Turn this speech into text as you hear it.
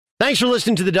Thanks for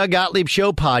listening to the Doug Gottlieb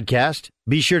Show podcast.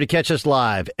 Be sure to catch us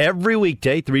live every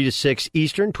weekday, 3 to 6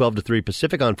 Eastern, 12 to 3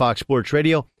 Pacific on Fox Sports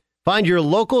Radio. Find your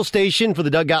local station for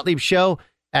the Doug Gottlieb Show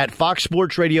at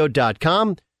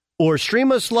foxsportsradio.com or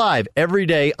stream us live every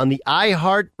day on the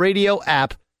iHeartRadio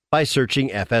app by searching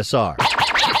FSR. Now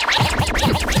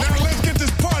let's get this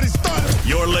party started.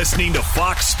 You're listening to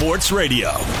Fox Sports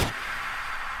Radio.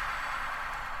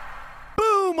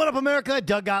 Boom! What up, America?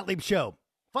 Doug Gottlieb Show.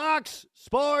 Fox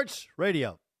Sports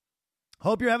Radio.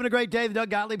 Hope you're having a great day. The Doug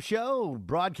Gottlieb Show,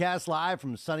 broadcast live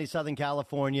from sunny Southern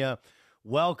California.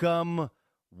 Welcome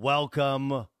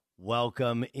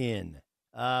in.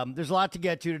 There's a lot to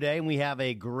get to today, and we have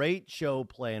a great show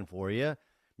planned for you.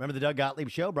 Remember the Doug Gottlieb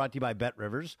Show, brought to you by Bet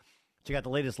Rivers. Check out the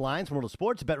latest lines from World of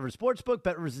Sports, Bet Rivers Sportsbook.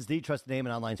 Bet Rivers is the trusted name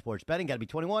in online sports betting. Got to be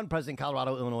 21, present in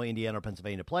Colorado, Illinois, Indiana, or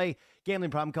Pennsylvania to play.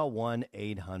 Gambling problem, call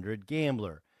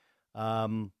 1-800-GAMBLER.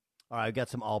 All right, we got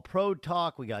some all-pro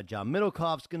talk. We got John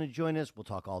Middlecoff's going to join us. We'll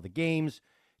talk all the games.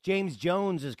 James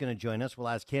Jones is going to join us. We'll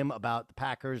ask him about the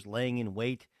Packers laying in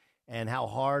wait and how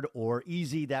hard or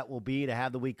easy that will be to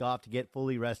have the week off to get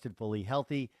fully rested, fully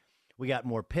healthy. We got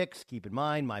more picks. Keep in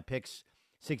mind, my picks,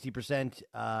 60%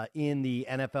 in the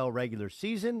NFL regular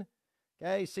season.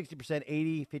 Okay, 60%,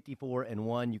 80, 54, and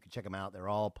 1. You can check them out. They're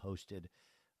all posted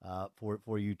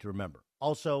for you to remember.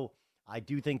 Also, I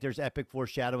do think there's epic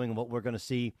foreshadowing of what we're going to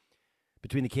see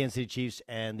between the Kansas City Chiefs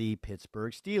and the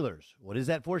Pittsburgh Steelers. What is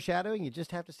that foreshadowing? You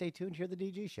just have to stay tuned to hear the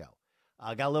DG show.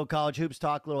 Got a little college hoops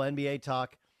talk, a little NBA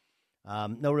talk.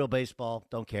 No real baseball.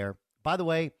 Don't care. By the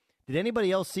way, did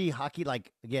anybody else see hockey?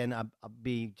 Like, again, I'll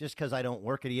be just because I don't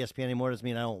work at ESPN anymore doesn't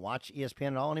mean I don't watch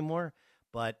ESPN at all anymore.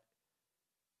 But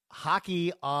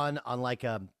hockey on like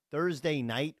a Thursday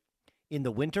night in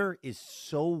the winter is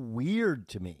so weird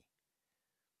to me.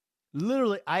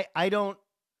 Literally, I don't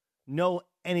know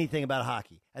anything about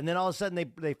hockey. And then all of a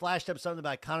sudden they flashed up something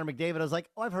about Connor McDavid. I was like,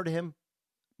 oh, I've heard of him.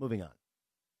 Moving on.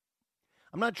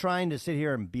 I'm not trying to sit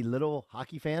here and belittle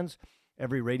hockey fans.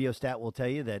 Every radio stat will tell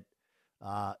you that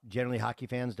generally hockey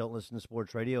fans don't listen to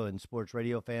sports radio, and sports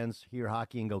radio fans hear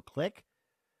hockey and go click.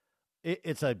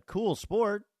 It's a cool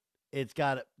sport. It's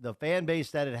got the fan base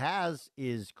that it has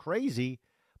is crazy.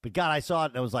 But God, I saw it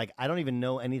and I was like, I don't even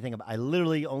know anything about. I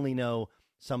literally only know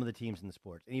some of the teams in the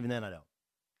sport, and even then I don't.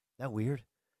 Isn't that weird?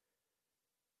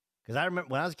 Because I remember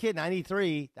when I was a kid,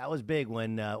 '93, that was big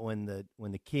when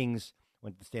the Kings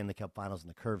went to the Stanley Cup Finals and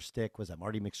the curved stick. Was that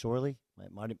Marty McSorley?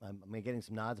 Am I getting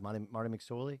some nods? Marty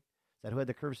McSorley? Is that who had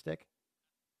the curved stick?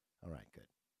 All right, good.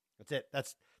 That's it.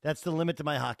 That's the limit to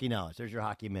my hockey knowledge. There's your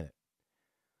hockey minute.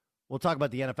 We'll talk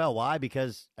about the NFL. Why?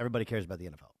 Because everybody cares about the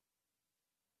NFL.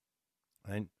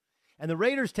 Right? And the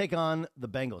Raiders take on the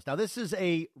Bengals. Now, this is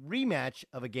a rematch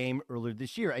of a game earlier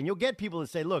this year. And you'll get people that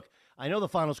say, look, I know the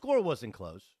final score wasn't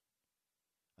close.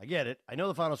 I get it. I know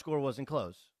the final score wasn't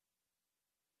close.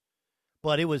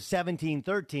 But it was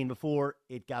 17-13 before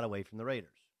it got away from the Raiders.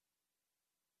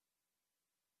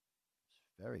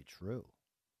 It's very true.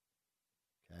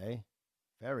 Okay?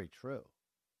 Very true.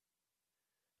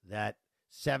 That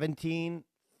 17-13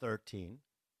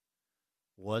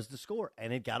 was the score,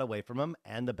 and it got away from them,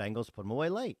 and the Bengals put them away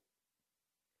late.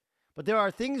 But there are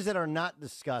things that are not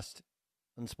discussed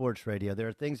on sports radio. There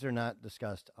are things that are not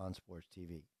discussed on sports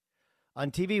TV. On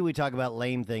TV, we talk about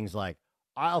lame things like,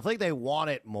 I think they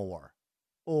want it more,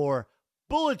 or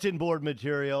bulletin board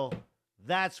material.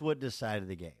 That's what decided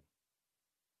the game.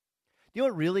 Do you know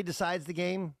what really decides the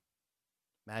game?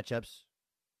 Matchups,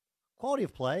 quality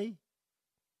of play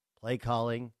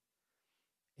calling,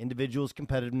 individuals'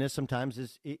 competitiveness sometimes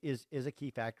is a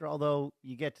key factor, although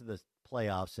you get to the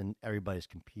playoffs and everybody's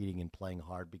competing and playing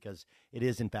hard because it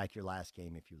is, in fact, your last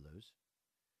game if you lose.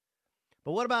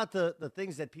 But what about the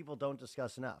things that people don't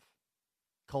discuss enough?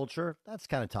 Culture, that's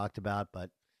kind of talked about,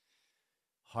 but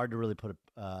hard to really put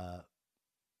a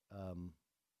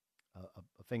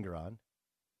finger on.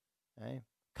 Okay?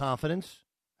 Confidence,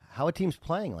 how a team's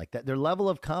playing like that, their level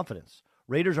of confidence.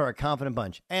 Raiders are a confident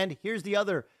bunch. And here's the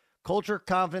other culture,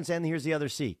 confidence, and here's the other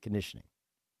C, conditioning.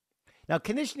 Now,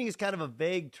 conditioning is kind of a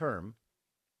vague term,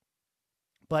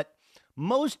 but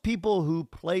most people who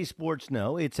play sports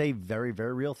know it's a very,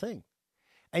 very real thing.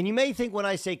 And you may think when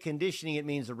I say conditioning, it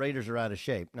means the Raiders are out of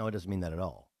shape. No, it doesn't mean that at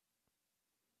all.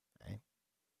 Okay?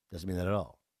 Doesn't mean that at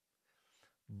all.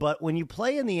 But when you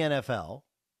play in the NFL,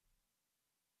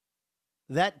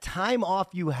 that time off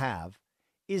you have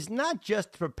is not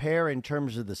just to prepare in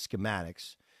terms of the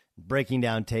schematics, breaking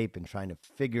down tape and trying to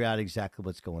figure out exactly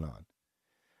what's going on.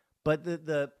 But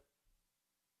the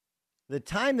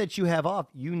time that you have off,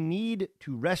 you need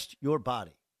to rest your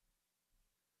body.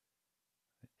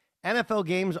 NFL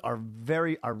games are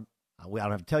I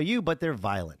don't have to tell you, but they're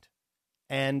violent.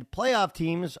 And playoff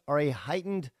teams are a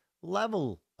heightened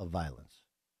level of violence.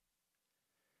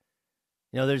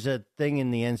 You know, there's a thing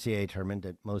in the NCAA tournament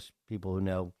that most people who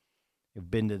know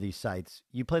have been to these sites.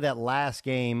 You play that last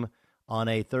game on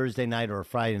a Thursday night or a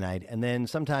Friday night, and then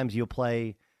sometimes you'll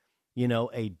play, you know,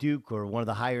 a Duke or one of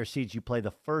the higher seeds. You play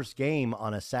the first game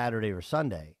on a Saturday or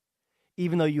Sunday.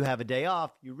 Even though you have a day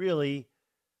off, you really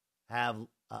have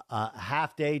a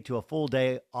half day to a full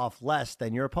day off less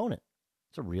than your opponent.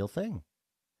 It's a real thing.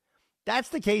 That's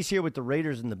the case here with the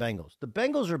Raiders and the Bengals. The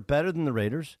Bengals are better than the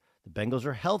Raiders. The Bengals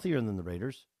are healthier than the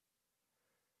Raiders.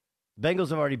 The Bengals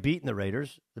have already beaten the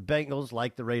Raiders. The Bengals,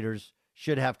 like the Raiders,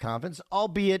 should have confidence,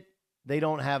 albeit they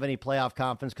don't have any playoff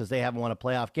confidence because they haven't won a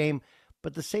playoff game.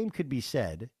 But the same could be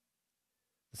said.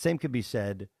 The same could be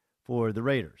said for the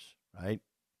Raiders, right?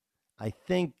 I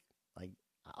think, like,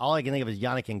 all I can think of is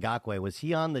Yannick Ngakoue. Was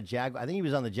he on the Jaguars? I think he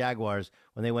was on the Jaguars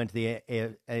when they went to the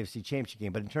AFC Championship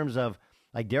game. But in terms of,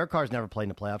 like, Derek Carr's never played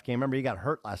in a playoff game. Remember, he got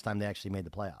hurt last time they actually made the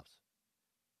playoffs.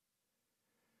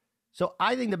 So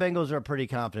I think the Bengals are a pretty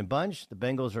confident bunch. The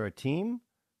Bengals are a team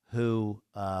who,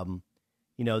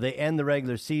 you know, they end the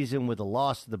regular season with a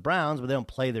loss to the Browns, but they don't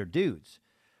play their dudes,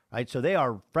 right? So they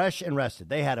are fresh and rested.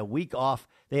 They had a week off.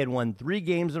 They had won 3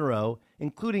 games in a row,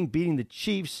 including beating the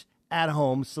Chiefs at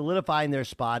home, solidifying their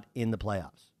spot in the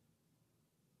playoffs.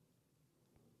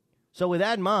 So with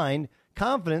that in mind,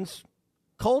 confidence,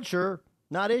 culture,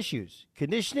 not issues.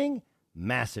 Conditioning,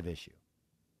 massive issue.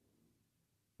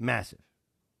 Massive.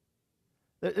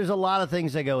 There's a lot of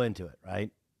things that go into it,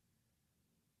 right?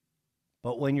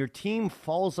 But when your team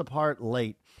falls apart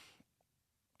late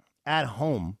at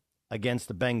home against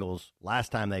the Bengals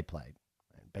last time they played,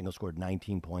 Bengals scored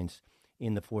 19 points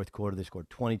in the fourth quarter. They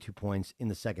scored 22 points in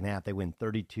the second half. They win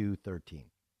 32-13.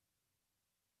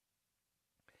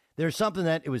 There's something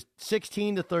that it was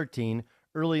 16-13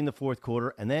 early in the fourth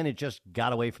quarter, and then it just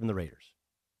got away from the Raiders.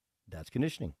 That's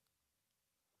conditioning.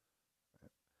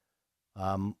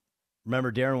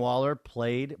 Remember, Darren Waller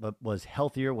played, but was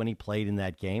healthier when he played in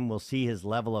that game. We'll see his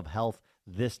level of health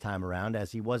this time around,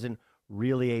 as he wasn't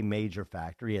really a major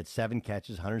factor. He had 7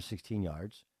 catches, 116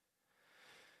 yards.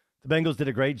 The Bengals did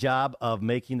a great job of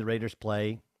making the Raiders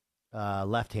play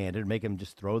left-handed, make him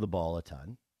just throw the ball a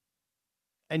ton.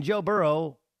 And Joe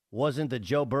Burrow wasn't the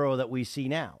Joe Burrow that we see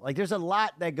now. Like, there's a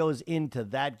lot that goes into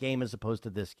that game as opposed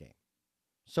to this game.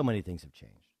 So many things have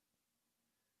changed.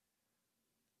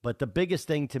 But the biggest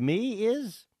thing to me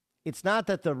is it's not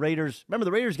that the Raiders, remember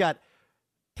the Raiders got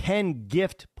 10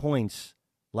 gift points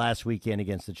last weekend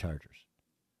against the Chargers.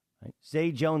 Right?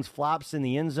 Zay Jones flops in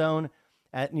the end zone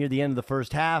near the end of the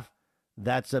first half.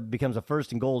 That becomes a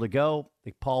 1st and goal to go.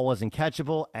 The Paul wasn't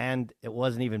catchable, and it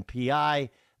wasn't even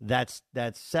PI. That's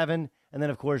 7. And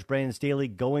then, of course, Brandon Staley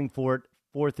going for it,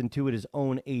 4th and 2 at his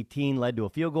own 18, led to a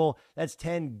field goal. That's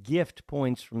 10 gift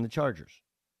points from the Chargers.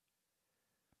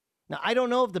 Now, I don't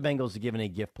know if the Bengals have given any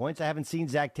gift points. I haven't seen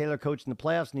Zach Taylor coach in the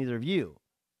playoffs, neither have you.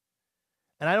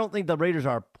 And I don't think the Raiders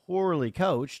are poorly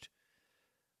coached,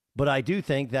 but I do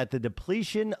think that the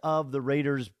depletion of the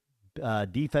Raiders'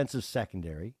 defensive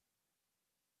secondary,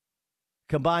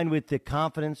 combined with the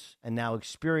confidence and now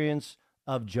experience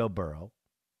of Joe Burrow,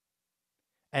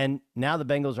 and now the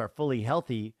Bengals are fully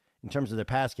healthy in terms of their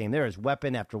pass game, there is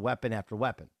weapon after weapon after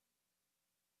weapon.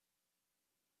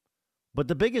 But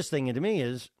the biggest thing to me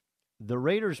is the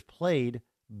Raiders played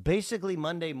basically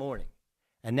Monday morning,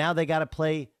 and now they got to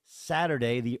play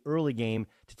Saturday, the early game,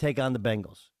 to take on the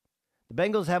Bengals. The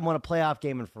Bengals haven't won a playoff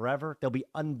game in forever. There'll be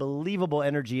unbelievable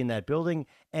energy in that building,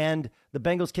 and the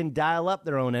Bengals can dial up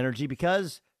their own energy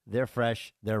because they're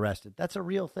fresh, they're rested. That's a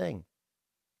real thing.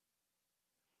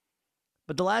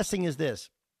 But the last thing is this.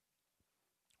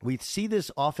 We see this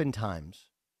oftentimes.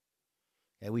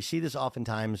 Okay, we see this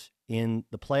oftentimes in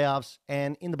the playoffs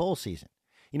and in the bowl season.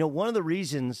 You know, one of the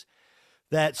reasons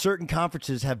that certain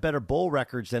conferences have better bowl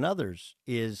records than others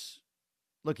is,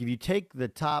 look, if you take the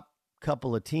top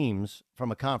couple of teams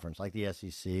from a conference like the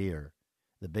SEC or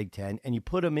the Big Ten, and you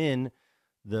put them in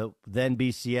the then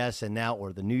BCS and now,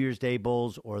 or the New Year's Day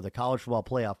Bowls or the college football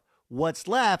playoff, what's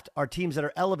left are teams that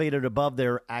are elevated above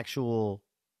their actual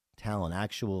talent,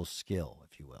 actual skill,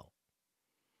 if you will.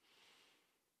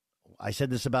 I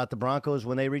said this about the Broncos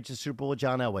when they reached the Super Bowl with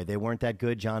John Elway. They weren't that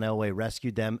good. John Elway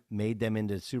rescued them, made them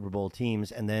into Super Bowl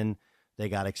teams, and then they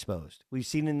got exposed. We've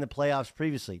seen it in the playoffs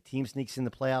previously. Team sneaks in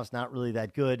the playoffs, not really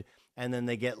that good, and then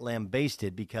they get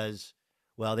lambasted because,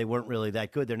 well, they weren't really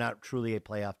that good. They're not truly a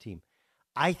playoff team.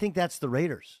 I think that's the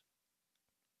Raiders.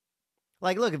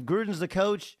 Like, look, if Gruden's the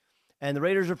coach and the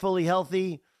Raiders are fully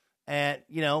healthy, and,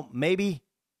 you know, maybe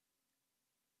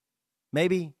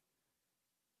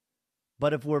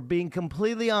But if we're being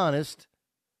completely honest,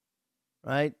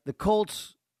 right, the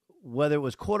Colts, whether it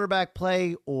was quarterback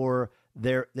play or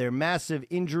their massive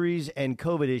injuries and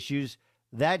COVID issues,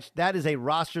 that is a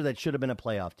roster that should have been a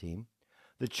playoff team.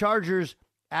 The Chargers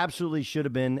absolutely should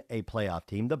have been a playoff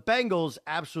team. The Bengals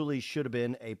absolutely should have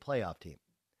been a playoff team.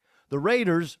 The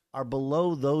Raiders are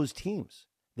below those teams.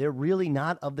 They're really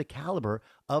not of the caliber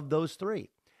of those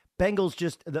three.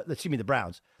 The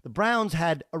Browns. The Browns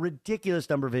had a ridiculous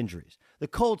number of injuries. The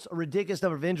Colts, a ridiculous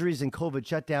number of injuries and COVID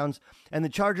shutdowns. And the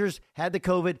Chargers had the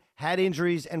COVID, had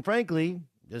injuries, and frankly,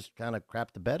 just kind of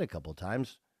crapped the bed a couple of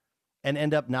times and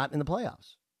end up not in the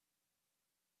playoffs.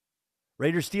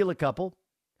 Raiders steal a couple,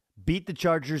 beat the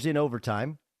Chargers in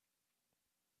overtime,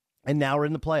 and now we're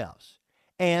in the playoffs.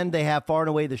 And they have far and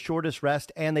away the shortest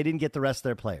rest, and they didn't get the rest of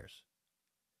their players.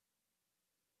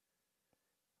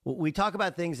 We talk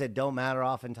about things that don't matter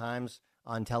oftentimes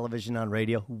on television, on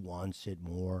radio. Who wants it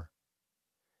more?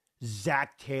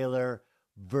 Zach Taylor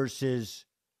versus,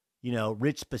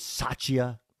 Rich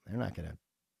Bisaccia. They're not going to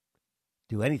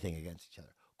do anything against each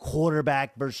other.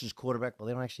 Quarterback versus quarterback. Well,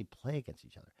 they don't actually play against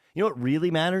each other. You know what really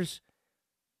matters?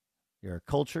 Your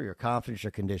culture, your confidence,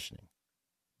 your conditioning.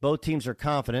 Both teams are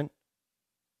confident.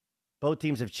 Both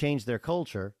teams have changed their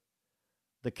culture.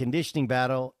 The conditioning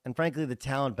battle, and frankly, the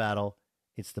talent battle,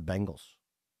 it's the Bengals.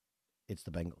 It's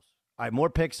the Bengals. All right, more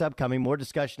picks upcoming, more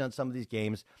discussion on some of these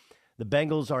games. The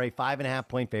Bengals are a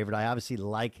 5.5-point favorite. I obviously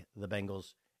like the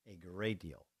Bengals a great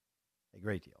deal.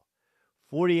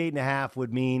 48.5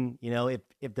 would mean,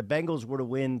 if the Bengals were to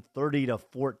win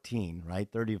 30-14, right?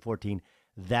 30-14,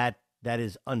 that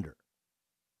is under.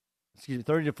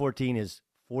 30-14 is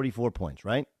 44 points,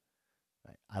 right?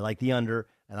 I like the under,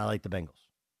 and I like the Bengals.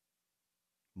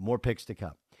 More picks to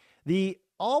come. The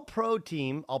All-Pro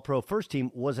first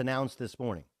team was announced this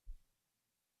morning.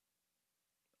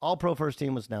 All-Pro first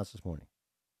team was announced this morning.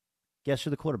 Guess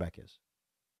who the quarterback is?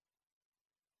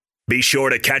 Be sure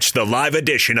to catch the live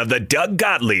edition of the Doug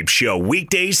Gottlieb Show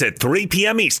weekdays at 3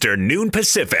 p.m. Eastern, noon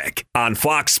Pacific on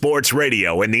Fox Sports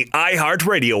Radio and the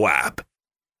iHeartRadio app.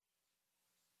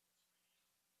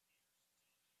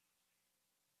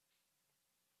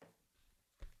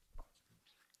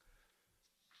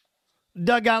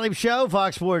 Doug Gottlieb Show,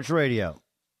 Fox Sports Radio.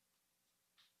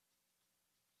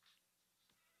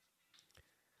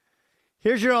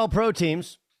 Here's your All-Pro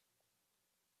teams.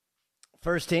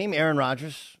 First team, Aaron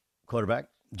Rodgers, quarterback.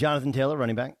 Jonathan Taylor,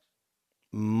 running back.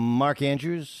 Mark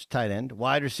Andrews, tight end.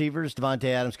 Wide receivers,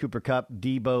 Devontae Adams, Cooper Kupp,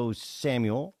 Deebo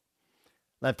Samuel.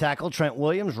 Left tackle, Trent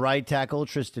Williams. Right tackle,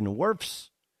 Tristan Wirfs.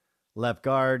 Left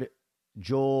guard,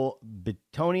 Joel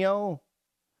Bitonio.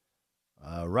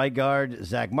 Right guard,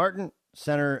 Zach Martin.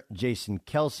 Center, Jason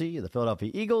Kelsey, the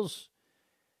Philadelphia Eagles.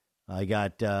 I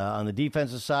got on the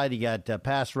defensive side, you got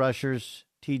pass rushers,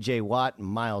 T.J. Watt and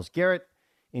Myles Garrett.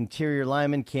 Interior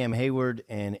linemen, Cam Hayward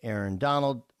and Aaron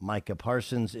Donald. Micah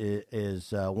Parsons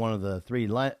is one of the three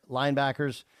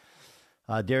linebackers.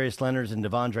 Darius Leonard and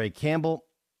Devondre Campbell.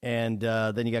 And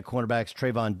then you got cornerbacks,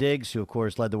 Trayvon Diggs, who, of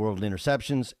course, led the world in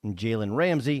interceptions, and Jalen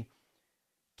Ramsey,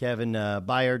 Kevin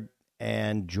Byard,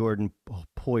 and Jordan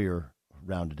Poyer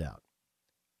rounded out.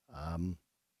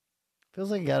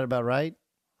 Feels like you got it about right?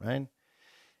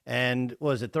 And what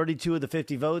was it, 32 of the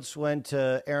 50 votes went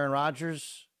to Aaron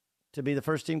Rodgers to be the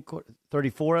first team,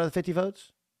 34 out of the 50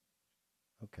 votes?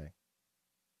 Okay.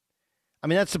 I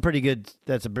mean, that's a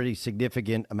pretty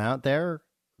significant amount there.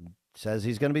 Says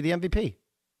he's going to be the MVP.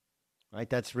 Right?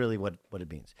 That's really what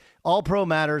it means. All-Pro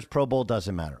matters. Pro Bowl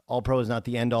doesn't matter. All-Pro is not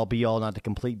the end-all, be-all, not the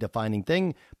complete defining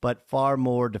thing, but far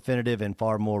more definitive and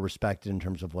far more respected in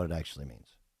terms of what it actually means.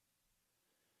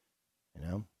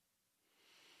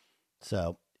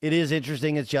 So it is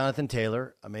interesting. It's Jonathan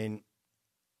Taylor. I mean,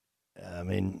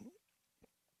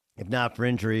 if not for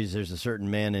injuries, there's a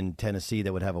certain man in Tennessee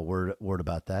that would have a word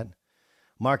about that.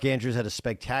 Mark Andrews had a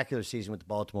spectacular season with the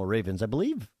Baltimore Ravens. I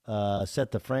believe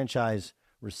set the franchise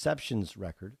receptions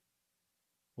record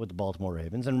with the Baltimore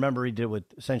Ravens. And remember, he did it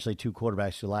with essentially two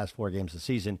quarterbacks for the last 4 games of the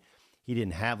season. He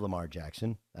didn't have Lamar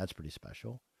Jackson. That's pretty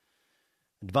special.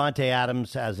 Devontae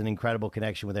Adams has an incredible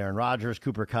connection with Aaron Rodgers.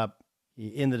 Cooper Kupp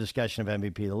in the discussion of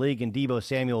MVP of the league. And Deebo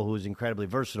Samuel, who is incredibly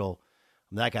versatile.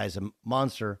 That guy's a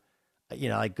monster.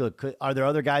 Are there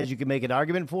other guys you can make an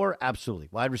argument for? Absolutely.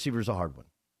 Wide receiver is a hard one.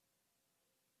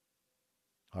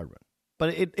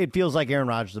 But it feels like Aaron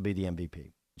Rodgers will be the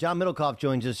MVP. John Middlecoff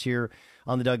joins us here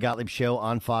on the Doug Gottlieb Show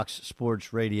on Fox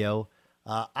Sports Radio.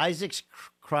 Isaac's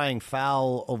crying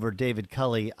foul over David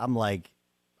Culley. I'm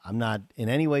not in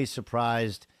any way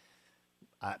surprised.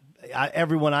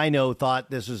 Everyone I know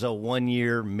thought this was a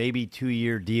 1-year, maybe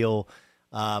 2-year deal.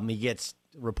 He gets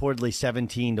reportedly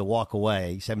 17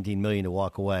 million to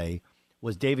walk away.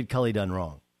 Was David Culley done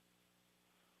wrong?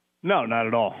 No, not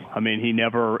at all. I mean, he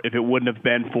never, if it wouldn't have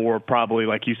been for probably,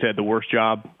 like you said, the worst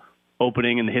job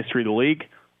opening in the history of the league,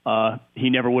 he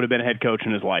never would have been a head coach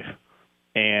in his life.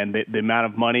 And the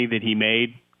amount of money that he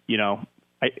made,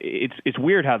 it's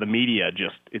weird how the media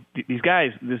these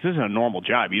guys, this isn't a normal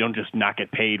job. You don't just not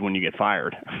get paid when you get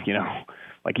fired,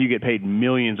 Like you get paid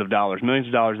millions of dollars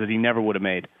that he never would have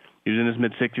made. He was in his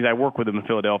mid-60s. I worked with him in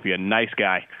Philadelphia, nice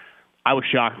guy. I was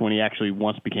shocked when he actually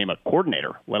once became a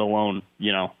coordinator, let alone,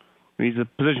 he's a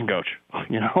position coach,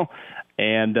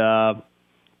 and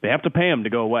they have to pay him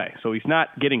to go away. So he's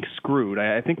not getting screwed.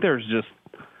 I think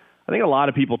a lot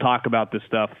of people talk about this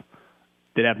stuff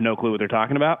that have no clue what they're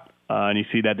talking about. And you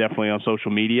see that definitely on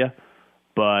social media.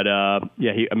 But,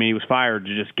 he was fired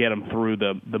to just get him through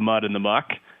the mud and the muck.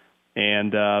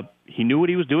 And he knew what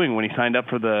he was doing when he signed up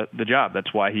for the job.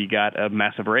 That's why he got a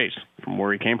massive raise from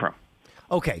where he came from.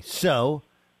 Okay, so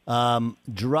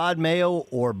Gerard Mayo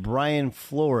or Brian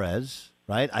Flores,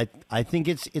 right? I think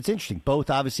it's interesting. Both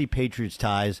obviously Patriots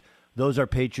ties. Those are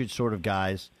Patriots sort of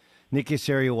guys. Nick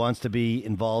Caserio wants to be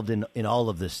involved in all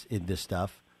of this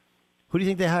stuff. Who do you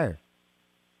think they hire?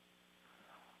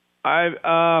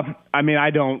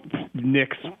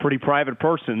 Nick's a pretty private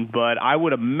person, but I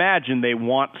would imagine they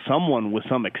want someone with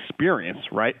some experience,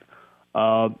 right?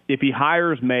 If he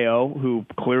hires Mayo, who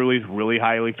clearly is really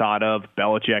highly thought of,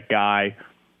 Belichick guy,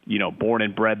 born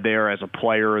and bred there as a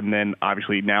player and then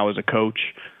obviously now as a coach,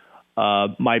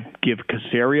 might give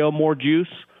Caserio more juice.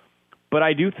 But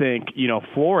I do think,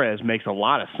 Flores makes a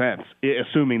lot of sense,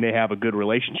 assuming they have a good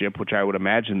relationship, which I would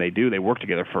imagine they do. They work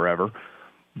together forever.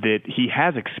 That he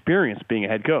has experience being a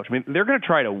head coach. I mean, they're going to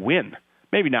try to win.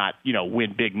 Maybe not,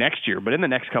 win big next year, but in the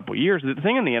next couple of years. The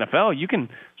thing in the NFL, you can,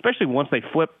 especially once they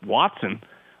flip Watson,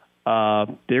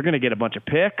 they're going to get a bunch of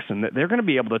picks, and they're going to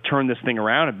be able to turn this thing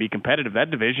around and be competitive.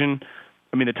 That division,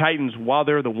 the Titans, while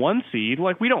they're the 1 seed,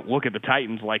 we don't look at the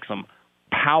Titans like some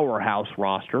powerhouse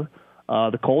roster.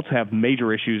 The Colts have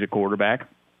major issues at quarterback.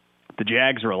 The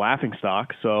Jags are a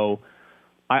laughingstock, so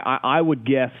I would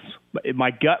guess,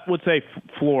 my gut would say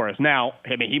Flores. Now,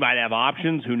 he might have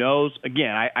options. Who knows?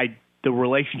 Again, the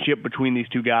relationship between these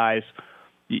two guys,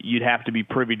 you'd have to be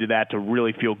privy to that to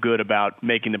really feel good about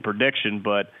making the prediction.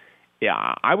 But,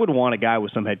 yeah, I would want a guy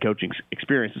with some head coaching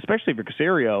experience, especially for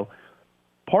Caserio.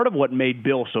 Part of what made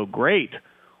Bill so great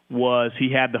was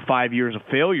he had the 5 years of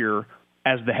failure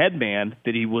as the head man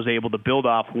that he was able to build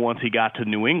off once he got to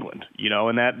New England,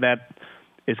 and that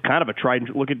is kind of a tried.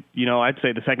 Look at, I'd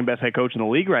say the second best head coach in the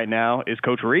league right now is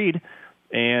Coach Reed.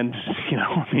 And,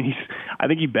 I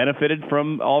think he benefited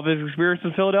from all of his experience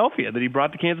in Philadelphia that he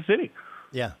brought to Kansas City.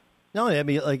 Yeah. No,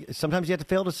 sometimes you have to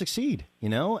fail to succeed,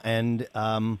 and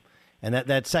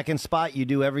that second spot, you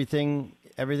do everything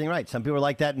right. Some people are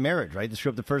like that in marriage, right? To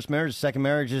screw up the first marriage, the second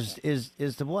marriage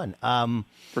is the one.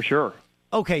 For sure.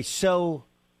 Okay, so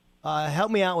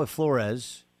help me out with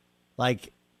Flores. I'm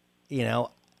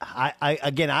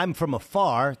from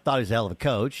afar, thought he was a hell of a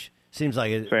coach. Seems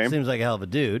like a hell of a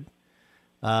dude.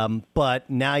 But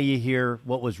now you hear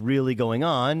what was really going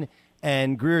on,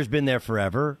 and Greer's been there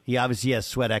forever. He obviously has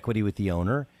sweat equity with the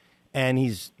owner, and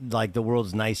he's like the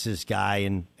world's nicest guy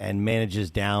and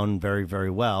manages down very, very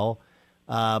well.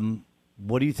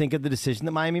 What do you think of the decision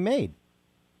that Miami made?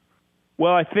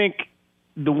 Well, I think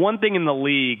the one thing in the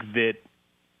league that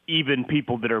even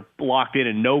people that are locked in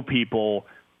and know people,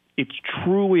 it's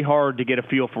truly hard to get a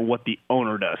feel for what the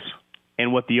owner does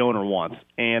and what the owner wants.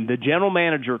 And the general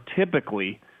manager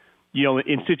typically,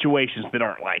 in situations that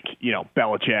aren't like,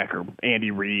 Belichick or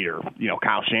Andy Reid or,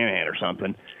 Kyle Shanahan or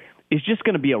something, is just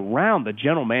going to be around the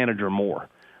general manager more.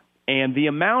 And the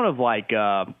amount of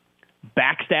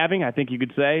backstabbing, I think you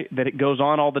could say, that it goes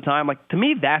on all the time, to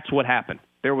me, that's what happened.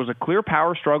 There was a clear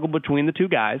power struggle between the two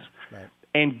guys, right,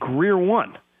 and Greer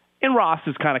won. And Ross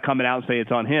is kind of coming out and saying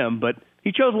it's on him, but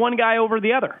he chose one guy over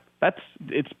the other.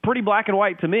 It's pretty black and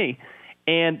white to me.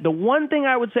 And the one thing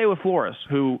I would say with Flores,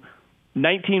 who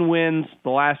 19 wins the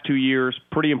last 2 years,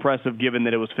 pretty impressive given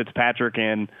that it was Fitzpatrick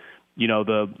and,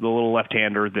 the little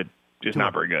left-hander that is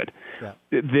not very good. Yeah.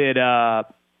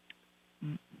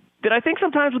 That I think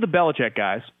sometimes with the Belichick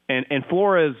guys, and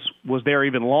Flores was there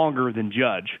even longer than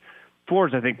Judge.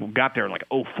 Flores, I think, got there in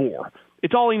 2004.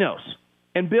 It's all he knows.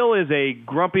 And Bill is a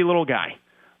grumpy little guy.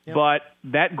 Yep. But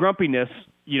that grumpiness,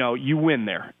 you win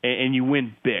there, and you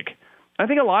win big. I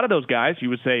think a lot of those guys, you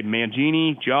would say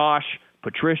Mangini, Josh,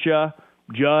 Patricia,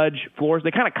 Judge, Flores,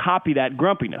 they kind of copy that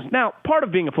grumpiness. Now, part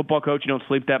of being a football coach, you don't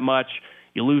sleep that much.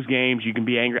 You lose games. You can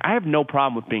be angry. I have no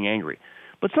problem with being angry.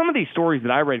 But some of these stories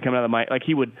that I read coming out of like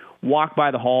he would walk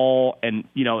by the hall and,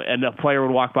 and a player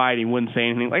would walk by and he wouldn't say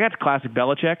anything. Like, that's classic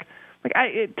Belichick.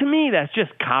 Like, to me, that's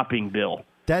just copying Bill.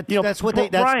 That's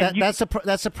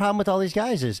the problem with all these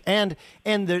guys is, and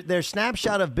their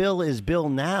snapshot of Bill is Bill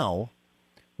now,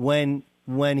 when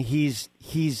he's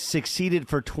succeeded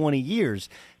for 20 years,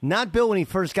 not Bill when he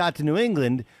first got to New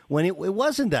England when it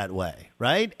wasn't that way,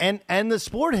 right? And the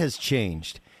sport has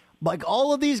changed. Like,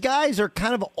 all of these guys are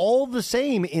kind of all the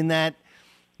same in that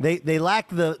they lack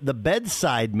the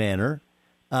bedside manner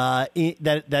that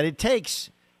it takes,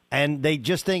 and they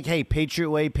just think, hey,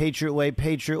 Patriot way, Patriot way,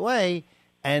 Patriot way.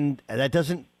 And that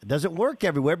doesn't work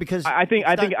everywhere because I think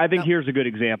here's a good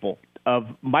example of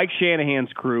Mike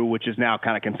Shanahan's crew, which is now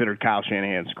kind of considered Kyle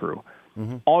Shanahan's crew.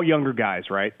 Mm-hmm. All younger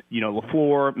guys, right?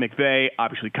 LaFleur, McVay,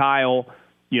 obviously Kyle.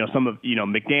 Some of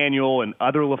McDaniel and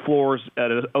other LaFleur's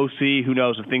at OC. Who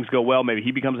knows if things go well, maybe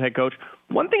he becomes a head coach.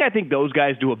 One thing I think those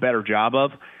guys do a better job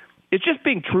of is just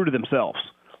being true to themselves.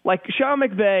 Like Sean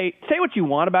McVay, say what you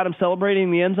want about him celebrating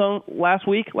in the end zone last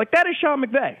week. Like, that is Sean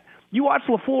McVay. You watch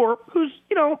LaFleur, who's,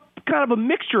 kind of a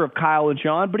mixture of Kyle and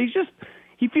Sean, but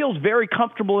he feels very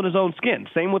comfortable in his own skin.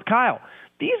 Same with Kyle.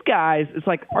 These guys, it's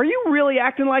like, are you really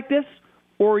acting like this?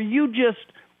 Or are you just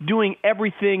doing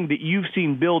everything that you've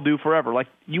seen Bill do forever? Like,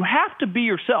 you have to be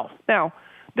yourself. Now,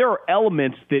 there are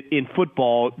elements that in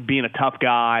football, being a tough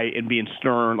guy and being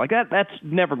stern, like that's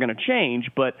never going to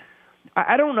change, but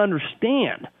I don't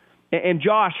understand. And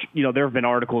Josh, there have been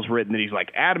articles written that he's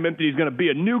like adamant that he's going to be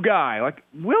a new guy. Like,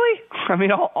 really? I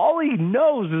mean, all he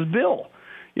knows is Bill.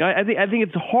 I think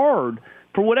it's hard.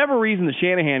 For whatever reason, the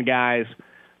Shanahan guys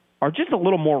are just a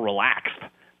little more relaxed.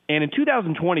 And in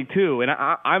 2022, and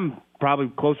I'm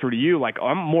probably closer to you, like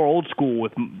I'm more old school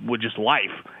with just life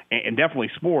and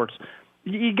definitely sports.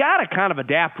 You got to kind of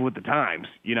adapt with the times,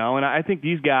 And I think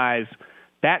these guys,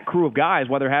 that crew of guys,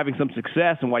 why they're having some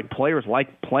success and why players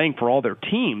like playing for all their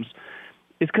teams,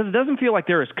 is because it doesn't feel like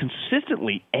they're as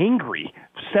consistently angry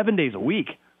 7 days a week.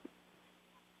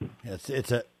 It's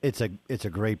a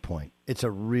great point. It's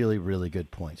a really, really good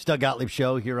point. It's Doug Gottlieb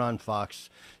Show here on Fox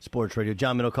Sports Radio.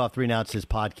 John Middlecoff announced his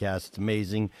podcast. It's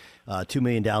amazing. 2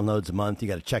 million downloads a month. You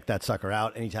got to check that sucker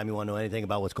out anytime you want to know anything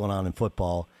about what's going on in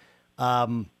football. I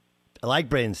like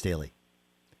Brandon Staley.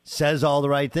 Says all the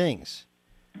right things.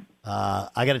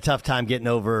 I got a tough time getting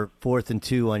over 4th and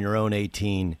 2 on your own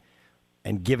 18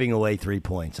 and giving away 3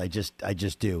 points. I just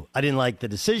do. I didn't like the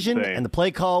decision, and the play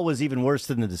call was even worse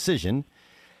than the decision.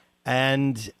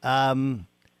 And I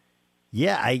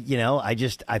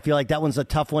feel like that one's a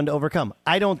tough one to overcome.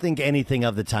 I don't think anything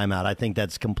of the timeout. I think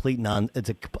that's complete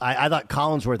I thought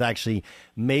Collinsworth actually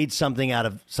made something out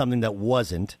of something that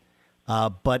wasn't.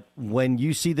 But when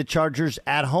you see the Chargers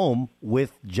at home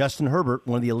with Justin Herbert,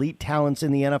 one of the elite talents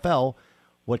in the NFL,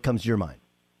 what comes to your mind?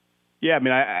 Yeah, I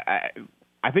mean,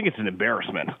 I think it's an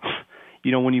embarrassment.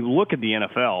 When you look at the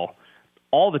NFL,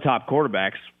 all the top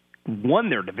quarterbacks won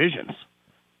their divisions.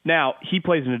 Now, he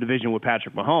plays in a division with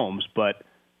Patrick Mahomes, but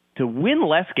to win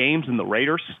less games than the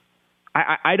Raiders,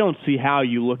 I don't see how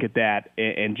you look at that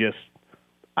and just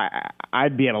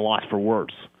I'd be at a loss for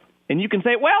words. And you can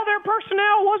say, well, their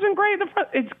personnel wasn't great in the front.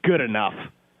 It's good enough.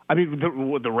 I mean,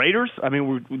 the Raiders, I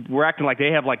mean, we're acting like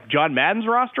they have like John Madden's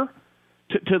roster.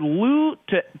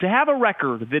 To have a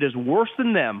record that is worse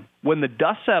than them when the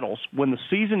dust settles, when the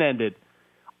season ended,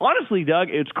 honestly, Doug,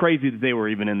 it's crazy that they were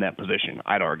even in that position,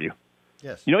 I'd argue.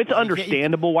 Yes. It's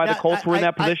understandable why the Colts were in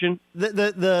that position.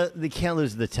 They can't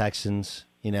lose to the Texans,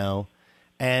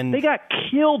 and they got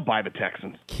killed by the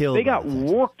Texans. They got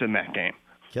worked in that game.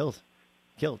 Killed.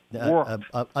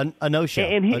 A no-show.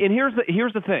 And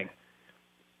here's the thing.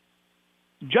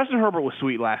 Justin Herbert was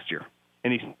sweet last year,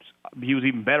 and he was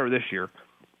even better this year.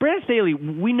 Brandon Staley,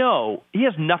 we know he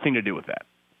has nothing to do with that.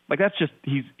 Like, that's just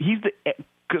he's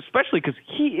especially because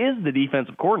he is the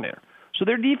defensive coordinator. So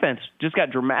their defense just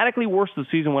got dramatically worse as the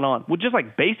season went on with just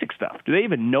like basic stuff. Do they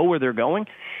even know where they're going?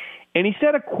 And he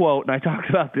said a quote, and I talked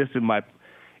about this in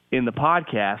the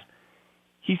podcast.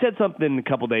 He said something a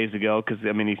couple days ago because,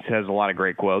 I mean, he says a lot of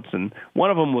great quotes, and one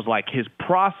of them was like his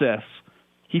process.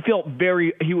 He felt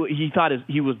he thought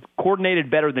he was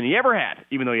coordinated better than he ever had,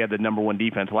 even though he had the number one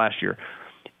defense last year.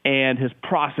 And his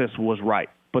process was right,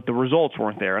 but the results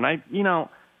weren't there. And you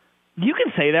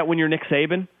can say that when you're Nick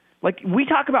Saban. Like, we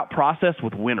talk about process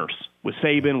with winners, with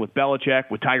Saban, with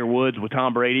Belichick, with Tiger Woods, with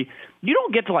Tom Brady. You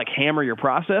don't get to, like, hammer your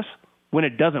process when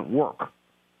it doesn't work.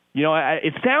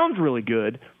 It sounds really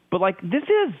good, but, like, this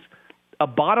is a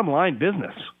bottom-line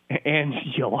business, and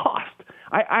you lost.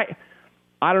 I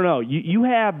don't know. You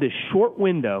have this short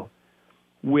window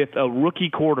with a rookie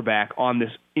quarterback on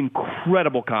this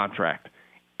incredible contract,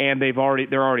 and they're already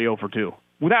 0-2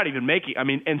 without even making. I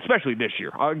mean, and especially this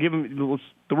year. I'll give him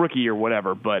the rookie year,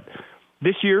 whatever, but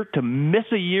this year to miss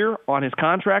a year on his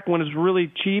contract when it's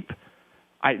really cheap,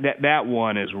 that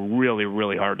one is really,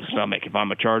 really hard to stomach. If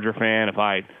I'm a Charger fan, if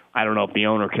I don't know if the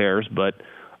owner cares, but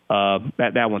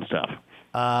that one's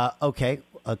tough. Okay.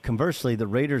 Conversely, the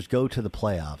Raiders go to the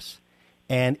playoffs,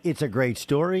 and it's a great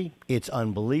story. It's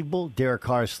unbelievable. Derek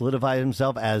Carr solidified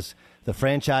himself as the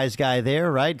franchise guy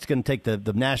there, right? It's going to take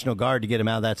the National Guard to get him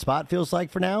out of that spot, feels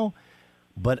like, for now.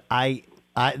 But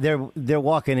they're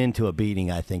walking into a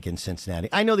beating, I think, in Cincinnati.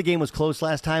 I know the game was close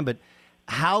last time, but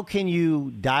how can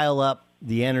you dial up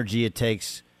the energy it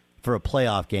takes for a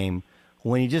playoff game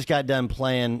when you just got done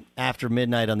playing after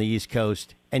midnight on the East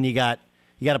Coast and you got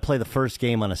to play the first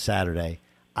game on a Saturday?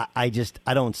 I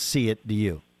don't see it. Do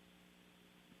you?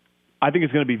 I think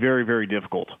it's going to be very, very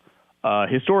difficult.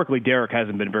 Historically, Derek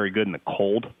hasn't been very good in the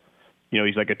cold.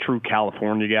 He's like a true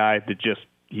California guy that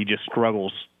he just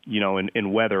struggles,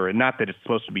 in weather. And not that it's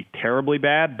supposed to be terribly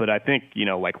bad, but I think,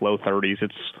 like low 30s,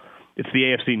 it's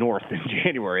the AFC North in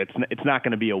January. It's not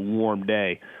going to be a warm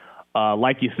day.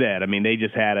 Like you said, I mean, they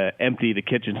just had to empty the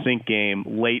kitchen sink game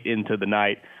late into the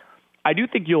night. I do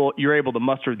think you're able to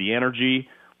muster the energy.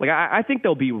 Like I think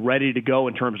they'll be ready to go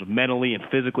in terms of mentally and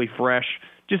physically fresh.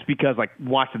 Just because, like,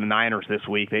 watching the Niners this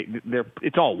week,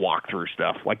 it's all walkthrough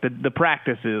stuff. Like, the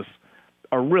practices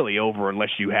are really over unless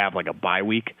you have, like, a bye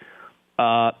week.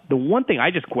 The one thing I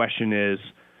just question is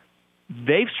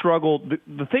they've struggled.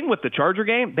 The thing with the Charger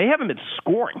game, they haven't been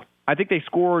scoring. I think they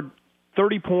scored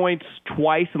 30 points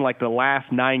twice in, like, the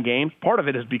last 9 games. Part of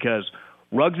it is because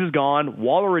Ruggs is gone,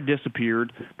 Waller had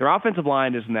disappeared, their offensive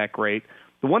line isn't that great.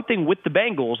 The one thing with the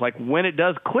Bengals, like when it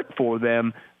does click for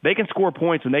them, they can score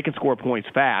points and they can score points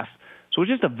fast. So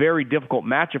it's just a very difficult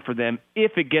matchup for them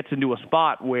if it gets into a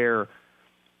spot where,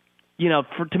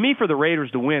 to me, for the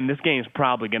Raiders to win, this game is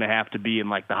probably going to have to be in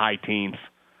like the high teens.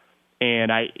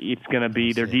 And it's going to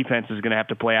be their defense is going to have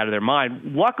to play out of their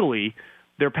mind. Luckily,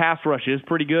 their pass rush is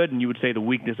pretty good, and you would say the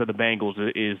weakness of the Bengals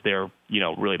is their,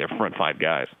 really their front 5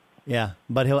 guys. Yeah,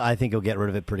 but I think he'll get rid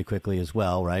of it pretty quickly as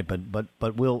well, right?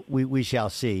 But we shall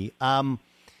see. A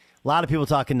lot of people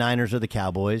talking Niners or the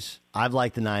Cowboys. I've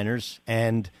liked the Niners,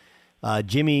 and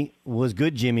Jimmy was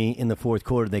good. Jimmy in the fourth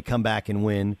quarter, they come back and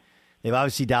win. They've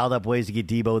obviously dialed up ways to get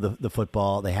Debo the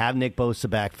football. They have Nick Bosa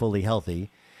back fully healthy,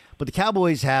 but the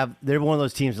Cowboys they're one of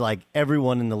those teams like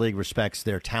everyone in the league respects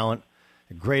their talent.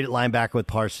 They're great at linebacker with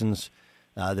Parsons.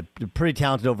 They're pretty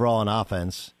talented overall on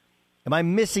offense. Am I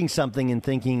missing something in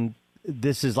thinking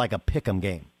this is like a pick'em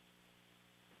game?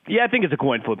 Yeah, I think it's a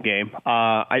coin flip game.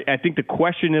 I think the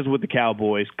question is with the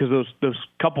Cowboys, because those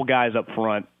couple guys up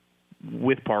front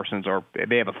with Parsons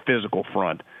they have a physical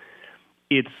front.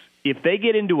 It's if they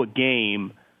get into a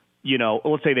game,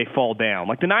 let's say they fall down.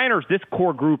 Like the Niners, this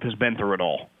core group has been through it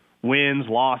all. Wins,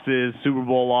 losses, Super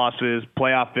Bowl losses,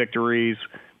 playoff victories.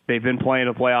 They've been playing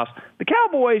the playoffs. The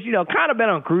Cowboys, kind of been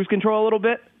on cruise control a little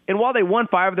bit. And while they won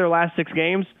 5 of their last 6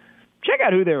 games, check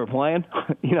out who they were playing.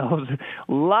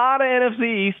 A lot of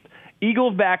NFC East,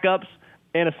 Eagles backups,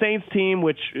 and a Saints team,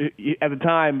 which at the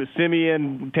time,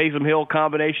 Simeon, Taysom Hill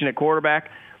combination at quarterback.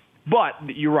 But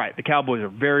you're right. The Cowboys are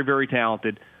very, very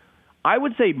talented. I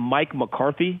would say Mike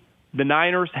McCarthy, the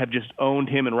Niners have just owned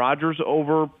him and Rodgers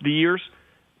over the years.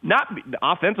 Not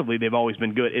offensively, they've always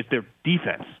been good. It's their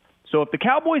defense. So if the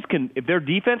Cowboys if their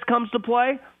defense comes to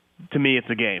play, to me it's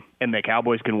a game, and the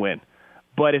Cowboys can win.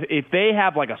 But if they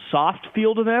have like a soft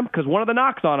feel to them, because one of the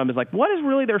knocks on them is like, what is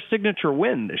really their signature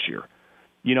win this year?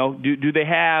 Do they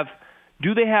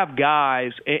have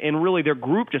guys, and really their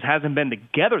group just hasn't been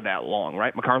together that long,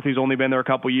 right? McCarthy's only been there a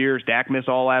couple years. Dak missed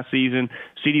all last season.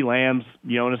 CeeDee Lamb's,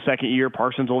 in his second year.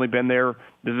 Parsons only been there.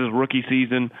 This is rookie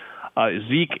season.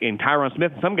 Zeke and Tyron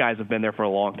Smith, some guys have been there for a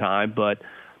long time. But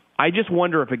I just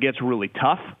wonder if it gets really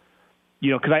tough.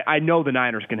 Because I know the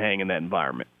Niners can hang in that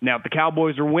environment. Now, if the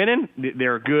Cowboys are winning,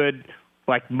 they're good,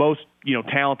 like most,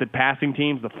 talented passing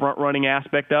teams, the front-running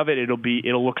aspect of it,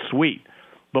 it'll look sweet.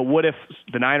 But what if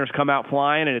the Niners come out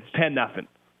flying and it's 10-0?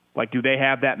 Like, do they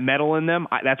have that metal in them?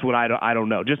 That's what I don't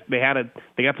know. Just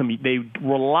they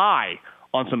rely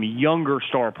on some younger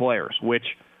star players, which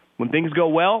when things go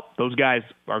well, those guys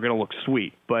are going to look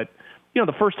sweet. But,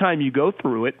 the first time you go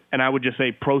through it, and I would just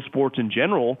say pro sports in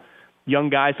general,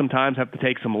 young guys sometimes have to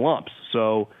take some lumps.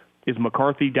 So is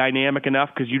McCarthy dynamic enough?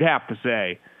 Because you'd have to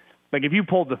say, like if you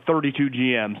pulled the 32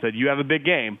 GM, said you have a big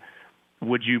game,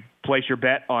 would you place your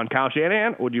bet on Kyle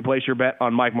Shanahan? Or would you place your bet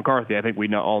on Mike McCarthy? I think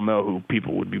we all know who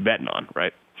people would be betting on,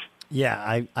 right?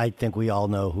 Yeah, I think we all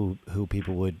know who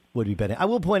people would be betting. I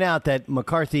will point out that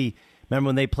McCarthy Remember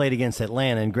when they played against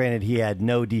Atlanta, and granted he had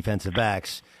no defensive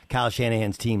backs, Kyle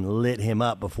Shanahan's team lit him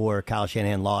up before Kyle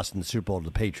Shanahan lost in the Super Bowl to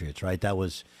the Patriots, right? That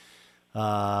was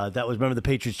remember the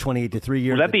Patriots 28-3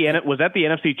 year. Was that the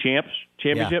NFC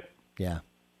championship?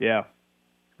 Yeah.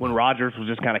 When Rodgers was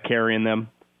just kind of carrying them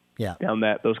down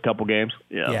those couple games.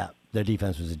 Yeah. Their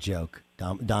defense was a joke.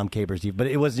 Dom Capers' defense. But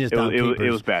it wasn't just Dom Capers.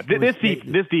 It was bad. This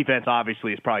defense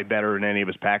obviously is probably better than any of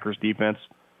his Packers defense.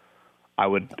 I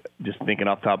would, just thinking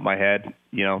off the top of my head,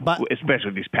 especially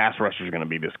if these pass rushers are going to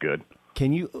be this good.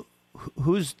 Can you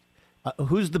who's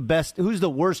the best? Who's the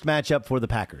worst matchup for the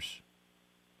Packers?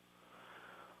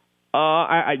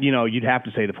 You'd have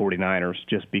to say the 49ers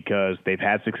just because they've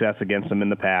had success against them in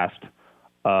the past.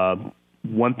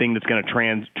 One thing that's going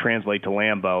to translate to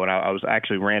Lambeau, and I was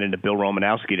actually ran into Bill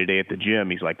Romanowski today at the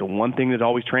gym. He's like, the one thing that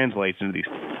always translates into these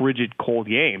frigid, cold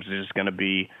games is just going to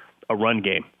be a run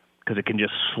game because it can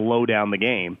just slow down the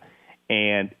game.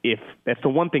 And if that's the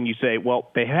one thing you say, well,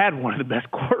 they had one of the best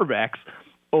quarterbacks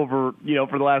over,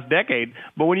 for the last decade.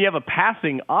 But when you have a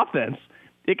passing offense,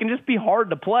 it can just be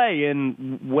hard to play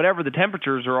in whatever the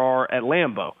temperatures are at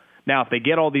Lambeau. Now, if they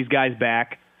get all these guys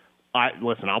back,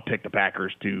 I'll pick the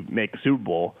Packers to make the Super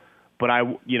Bowl. But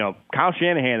Kyle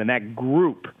Shanahan and that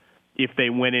group, if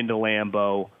they went into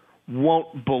Lambeau,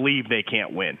 won't believe they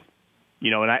can't win.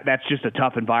 And that's just a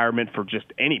tough environment for just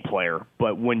any player.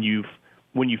 But when you've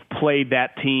played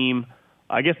that team,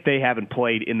 I guess they haven't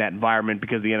played in that environment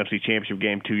because the NFC Championship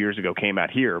game 2 years ago came out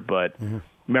here. But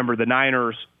remember, the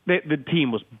Niners, the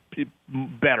team was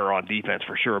better on defense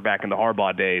for sure back in the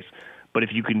Harbaugh days. But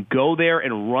if you can go there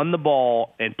and run the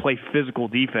ball and play physical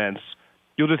defense,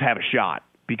 you'll just have a shot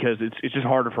because it's just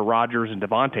harder for Rodgers and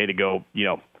Devontae to go,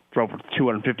 throw for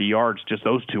 250 yards, just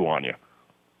those two on you.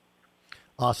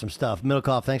 Awesome stuff.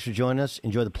 Middlecoff, thanks for joining us.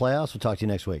 Enjoy the playoffs. We'll talk to you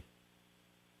next week.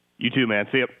 You too, man.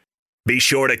 See you. Be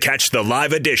sure to catch the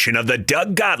live edition of the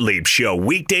Doug Gottlieb Show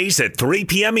weekdays at 3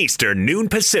 p.m. Eastern, noon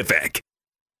Pacific.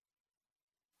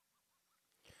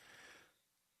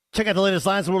 Check out the latest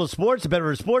lines in the world of sports at Bet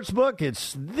Rivers Sportsbook.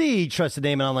 It's the trusted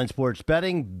name in online sports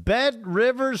betting. Bet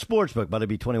Rivers Sportsbook. About to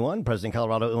be 21. President,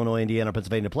 Colorado, Illinois, Indiana,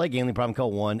 Pennsylvania to play. Gambling problem,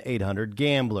 call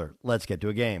 1-800-GAMBLER. Let's get to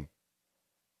a game.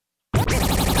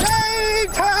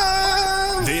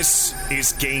 This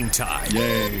is Game Time.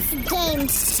 Yay. Game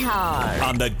time.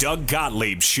 On the Doug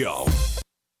Gottlieb Show.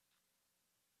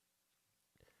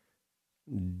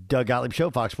 Doug Gottlieb Show,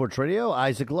 Fox Sports Radio.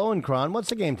 Isaac Lowenkron. What's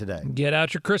the game today? Get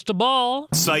out your crystal ball.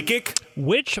 Psychic.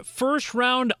 Which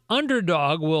first-round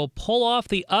underdog will pull off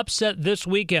the upset this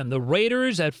weekend? The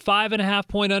Raiders at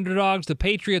 5.5-point underdogs. The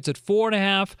Patriots at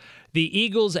 4.5. The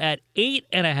Eagles at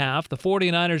 8.5. The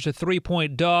 49ers a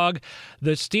 3-point dog.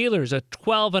 The Steelers a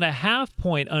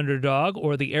 12.5-point underdog.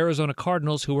 Or the Arizona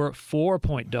Cardinals, who are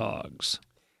 4-point dogs.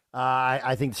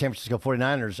 I think the San Francisco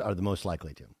 49ers are the most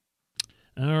likely to.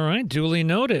 All right, duly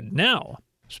noted. Now,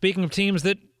 speaking of teams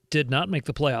that did not make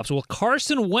the playoffs, will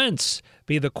Carson Wentz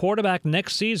be the quarterback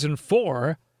next season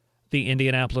for the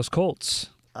Indianapolis Colts?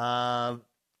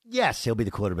 Yes, he'll be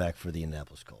the quarterback for the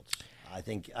Indianapolis Colts. I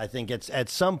think it's at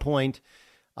some point,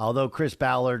 although Chris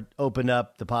Ballard opened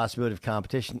up the possibility of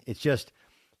competition, it's just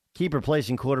keep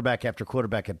replacing quarterback after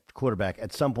quarterback after quarterback.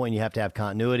 At some point, you have to have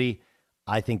continuity.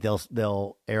 I think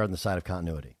they'll err on the side of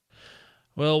continuity.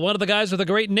 Well, one of the guys with the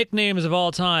great nicknames of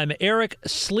all time, Eric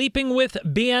Sleeping with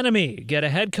Bieniemy, get a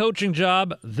head coaching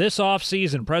job this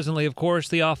offseason. Presently, of course,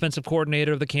 the offensive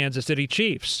coordinator of the Kansas City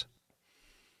Chiefs.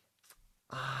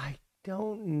 I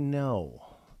don't know.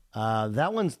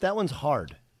 That one's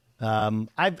hard.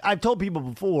 I've told people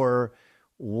before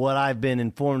what I've been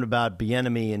informed about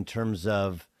Bieniemy in terms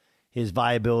of his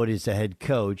viability as a head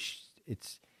coach.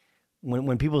 It's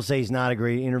when people say he's not a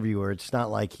great interviewer, it's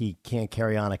not like he can't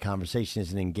carry on a conversation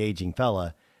as an engaging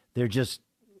fella. There just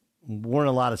weren't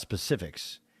a lot of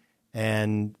specifics.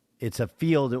 And it's a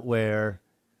field where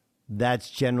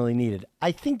that's generally needed.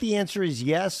 I think the answer is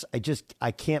yes. I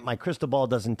can't, my crystal ball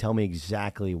doesn't tell me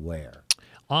exactly where.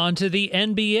 On to the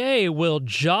NBA. Will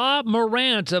Ja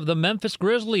Morant of the Memphis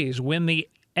Grizzlies win the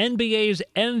NBA's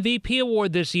MVP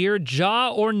award this year?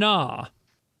 Ja or nah?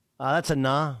 That's a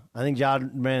nah. I think Ja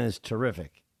Morant is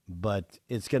terrific, but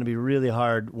it's going to be really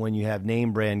hard when you have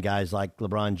name brand guys like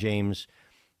LeBron James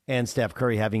and Steph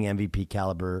Curry having MVP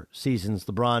caliber seasons.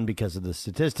 LeBron because of the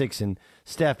statistics and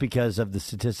Steph because of the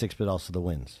statistics, but also the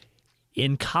wins.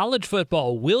 In college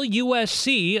football, will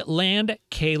USC land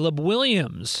Caleb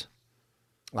Williams?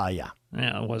 Yeah.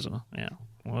 Yeah, it wasn't. Yeah.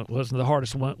 Well, it wasn't the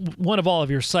hardest one of all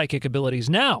of your psychic abilities.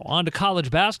 Now, on to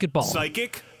college basketball.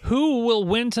 Psychic. Who will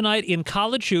win tonight in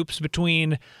college hoops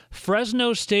between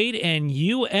Fresno State and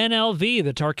UNLV,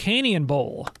 the Tarkanian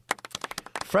Bowl?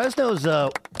 Fresno's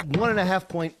a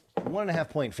 1.5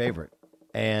 point favorite,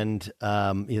 and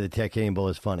the Titanium Bowl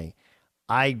is funny.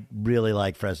 I really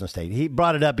like Fresno State. He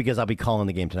brought it up because I'll be calling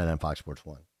the game tonight on Fox Sports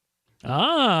 1.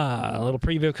 A little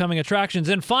preview of coming attractions.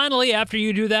 And finally, after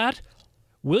you do that,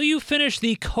 will you finish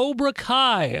the Cobra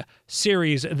Kai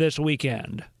series this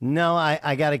weekend? No,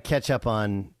 I got to catch up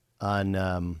on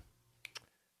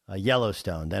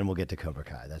Yellowstone. Then we'll get to Cobra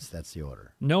Kai. That's the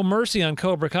order. No mercy on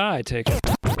Cobra Kai, I take it.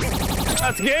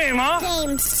 That's game, huh?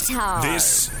 Game time.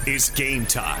 This is Game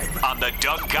Time on the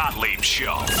Doug Gottlieb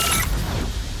Show.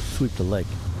 Sweep the lake.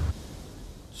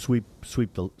 Sweep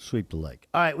the lake.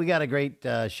 All right, we got a great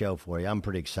show for you. I'm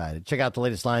pretty excited. Check out the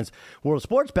latest lines. World of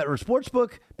Sports, Bet Rivers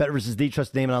Sportsbook. Bet Rivers is the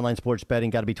trusted name in online sports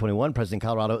betting. Got to be 21. Present in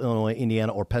Colorado, Illinois,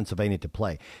 Indiana, or Pennsylvania to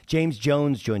play. James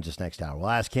Jones joins us next hour. We'll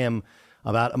ask him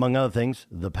about, among other things,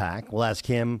 the Pack. We'll ask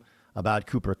him about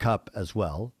Cooper Kupp as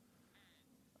well.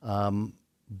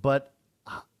 But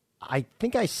I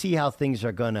think I see how things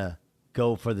are going to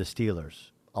go for the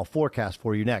Steelers. I'll forecast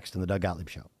for you next in the Doug Gottlieb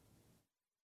Show.